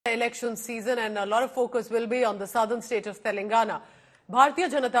election season, and a lot of focus will be on the southern state of Telangana. Bharatiya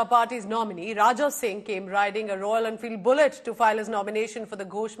Janata Party's nominee Raja Singh came riding a Royal Enfield Bullet to file his nomination for the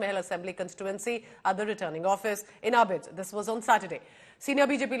Goshamahal Assembly constituency at the returning office in Abid. This was on Saturday. Senior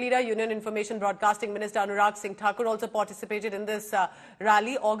BJP leader, Union Information Broadcasting Minister Anurag Thakur also participated in this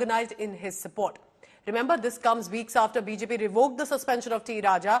rally organized in his support. Remember, this comes weeks after BJP revoked the suspension of T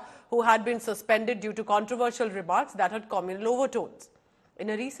Raja, who had been suspended due to controversial remarks that had communal overtones. In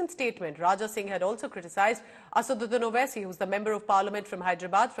a recent statement, Raja Singh had also criticized Asaduddin Owaisi, who is the Member of Parliament from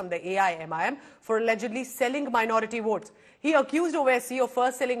Hyderabad from the AIMIM, for allegedly selling minority votes. He accused Owaisi of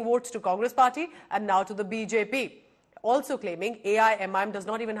first selling votes to Congress party and now to the BJP, also claiming AIMIM does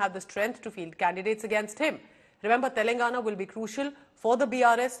not even have the strength to field candidates against him. Remember, Telangana will be crucial for the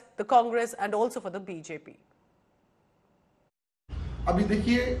BRS, the Congress and also for the BJP. अभी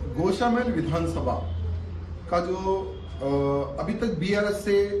देखिए गोशामहल विधानसभा का जो अभी तक BRS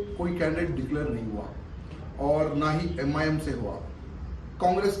से कोई candidate declare नहीं हुआ और ना ही एमआईएम से हुआ।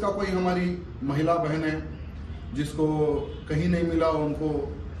 कांग्रेस का कोई हमारी महिला बहन है जिसको कहीं नहीं मिला, उनको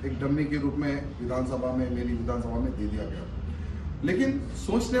एक डम्मी के रूप में विधानसभा में, मेरी विधानसभा में दे दिया गया। लेकिन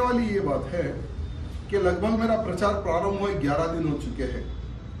सोचने वाली ये बात है कि लगभग मेरा प्रचार प्रारंभ हुए 11 दिन हो चुके हैं,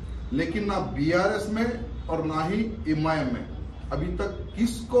 लेकिन ना बीआरएस में और ना ही एमआईएम में अभी तक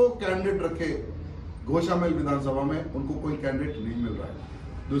किसको कैंडिडेट रखे गोशामहल विधानसभा में, उनको कोई कैंडिडेट नहीं मिल रहा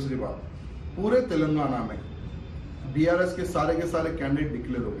है। दूसरी बात, पूरे तेलंगाना में बीआरएस के सारे कैंडिडेट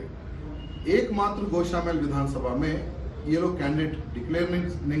डिक्लेयर हो गए, एकमात्र गोशामहल विधानसभा में ये लोग कैंडिडेट डिक्लेयर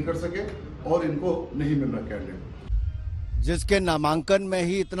नहीं कर सके और इनको नहीं मिल रहा कैंडिडेट। जिसके नामांकन में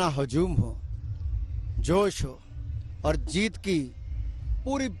ही इतना हजूम हो, जोश हो और जीत की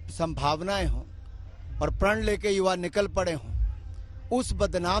पूरी संभावनाएं हो और प्रण लेके युवा निकल पड़े हों, उस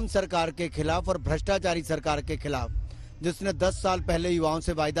बदनाम सरकार के खिलाफ और भ्रष्टाचारी सरकार के खिलाफ, जिसने 10 साल पहले युवाओं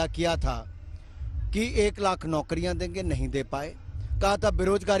से वायदा किया था कि 1 लाख नौकरियां देंगे, नहीं दे पाए, कहा था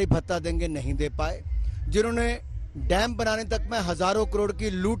बेरोजगारी भत्ता देंगे, नहीं दे पाए, जिन्होंने डैम बनाने तक में हजारों करोड़ की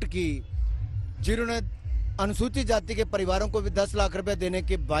लूट की, जिन्होंने अनुसूचित जाति के परिवारों को भी 10 लाख रुपए देने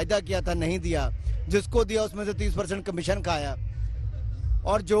की वायदा किया था, नहीं दिया, जिसको दिया उसमें से 30% कमीशन खाया,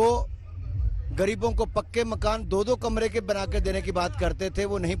 और जो गरीबों को पक्के मकान 2-2 कमरे के बना के देने की बात करते थे,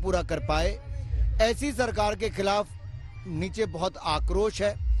 वो नहीं पूरा कर पाए। ऐसी सरकार के खिलाफ नीचे बहुत आक्रोश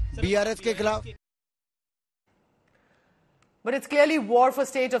है, बीआरएस के खिलाफ। But it's clearly war for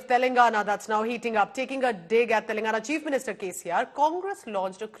state of Telangana that's now heating up. Taking a dig at Telangana Chief Minister KCR, Congress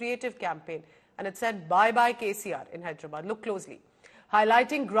launched a creative campaign and it said bye-bye KCR in Hyderabad. Look closely.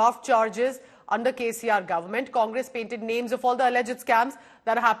 Highlighting graft charges under KCR government, Congress painted names of all the alleged scams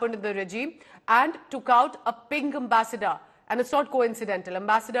that happened in the regime and took out a pink ambassador. And it's not coincidental.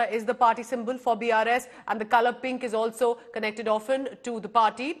 Ambassador is the party symbol for BRS, and the color pink is also connected often to the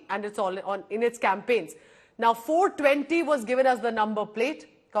party, and it's all in its campaigns. Now, 420 was given as the number plate.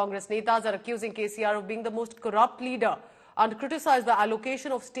 Congress netas are accusing KCR of being the most corrupt leader and criticized the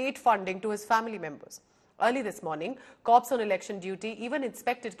allocation of state funding to his family members. Early this morning, cops on election duty even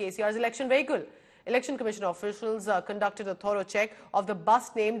inspected KCR's election vehicle. Election Commission officials conducted a thorough check of the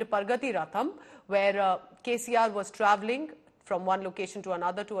bus named Pargati Ratham, where KCR was travelling from one location to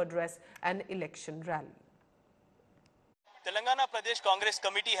another to address an election rally. Telangana Pradesh Congress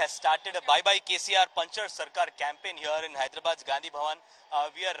Committee has started a Bye Bye KCR Panchar Sarkar campaign here in Hyderabad's Gandhi Bhavan.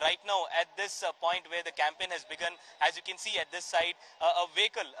 We are right now at this point where the campaign has begun. As you can see at this side, a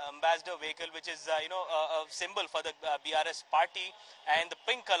vehicle, ambassador vehicle, which is a symbol for the BRS party, and the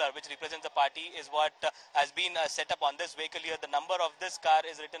pink color which represents the party is what has been set up on this vehicle here. The number of this car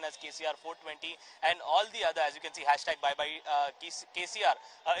is written as KCR 420, and all the other, as you can see, hashtag Bye Bye KCR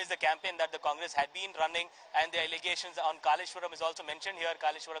is the campaign that the Congress had been running, and the allegations on Kaleshwaram is also mentioned here.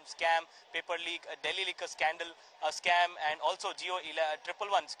 Kaleshwaram scam, paper leak, Delhi liquor scandal scam, and also Geo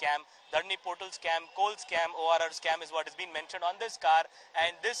 111 scam, Dharni portal scam, coal scam, ORR scam is what has been mentioned on this car,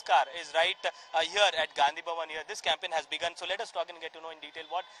 and this car is right here at Gandhi Bhavan here. This campaign has begun, so let us talk and get to know in detail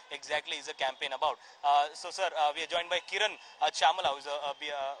what exactly is the campaign about. So sir, we are joined by Kiran Chamala, who is a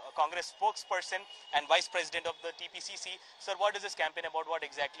Congress spokesperson and Vice President of the TPCC. Sir, what is this campaign about? What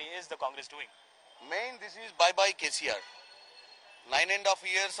exactly is the Congress doing? This is bye-bye KCR. 9.5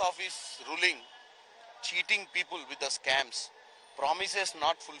 years of his ruling, cheating people with the scams, promises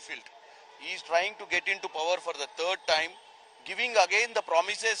not fulfilled. He is trying to get into power for the 3rd time, giving again the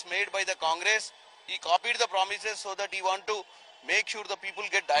promises made by the Congress. He copied the promises so that he want to make sure the people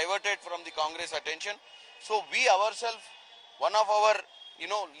get diverted from the Congress attention. So we ourselves, one of our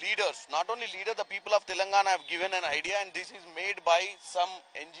leaders, not only leader, the people of Telangana have given an idea, and this is made by some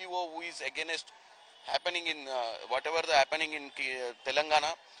NGO who is against happening in whatever the happening in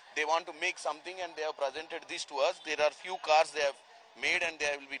Telangana. they want to make something and they have presented this to us. There are few cars they have made and they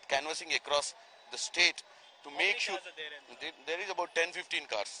will be canvassing across the state to make sure. There is about 10-15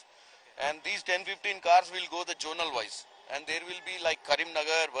 cars. And these 10-15 cars will go the zonal wise. And there will be like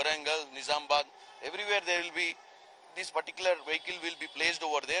Karimnagar, Warangal, Nizamabad, everywhere there will be, this particular vehicle will be placed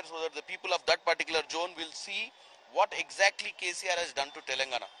over there so that the people of that particular zone will see what exactly KCR has done to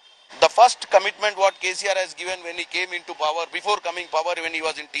Telangana. The first commitment what KCR has given when he came into power, before coming power when he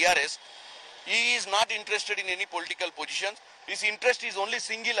was in TRS, he is not interested in any political positions. His interest is only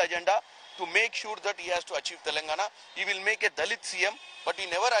single agenda to make sure that he has to achieve Telangana. He will make a Dalit CM, but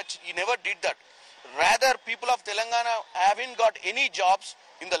he never did that. Rather, people of Telangana haven't got any jobs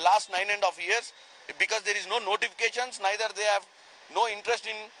in the last 9.5 years because there is no notifications, neither they have no interest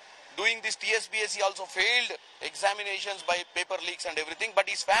in doing this. TSPSC also failed examinations by paper leaks and everything, but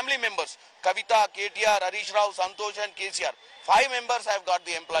his family members, Kavita, KTR, Harish Rao, Santosh and KCR, 5 members have got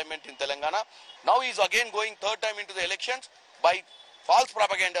the employment in Telangana. Now he is again going third time into the elections by false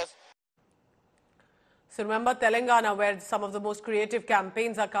propagandas. So remember, Telangana, where some of the most creative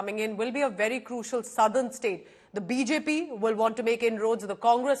campaigns are coming in, will be a very crucial southern state. The BJP will want to make inroads, the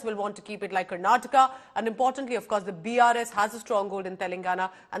Congress will want to keep it like Karnataka, and importantly, of course, the BRS has a stronghold in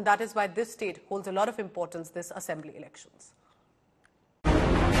Telangana, and that is why this state holds a lot of importance, this assembly elections.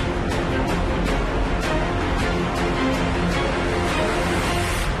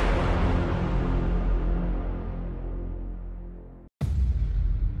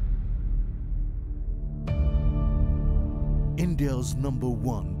 India's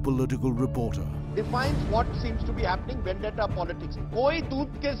 #1 political reporter. Defines what seems to be happening, vendetta politics. कोई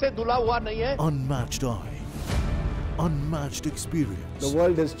दूध के से धुला हुआ नहीं है. Unmatched eye, unmatched experience. The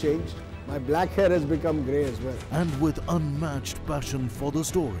world has changed. My black hair has become grey as well. And with unmatched passion for the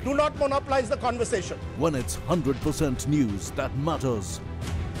story. Do not monopolize the conversation. When it's 100% news that matters.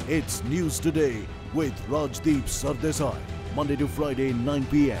 It's News Today with Rajdeep Sardesai. Monday to Friday, 9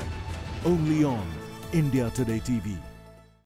 p.m. Only on India Today TV.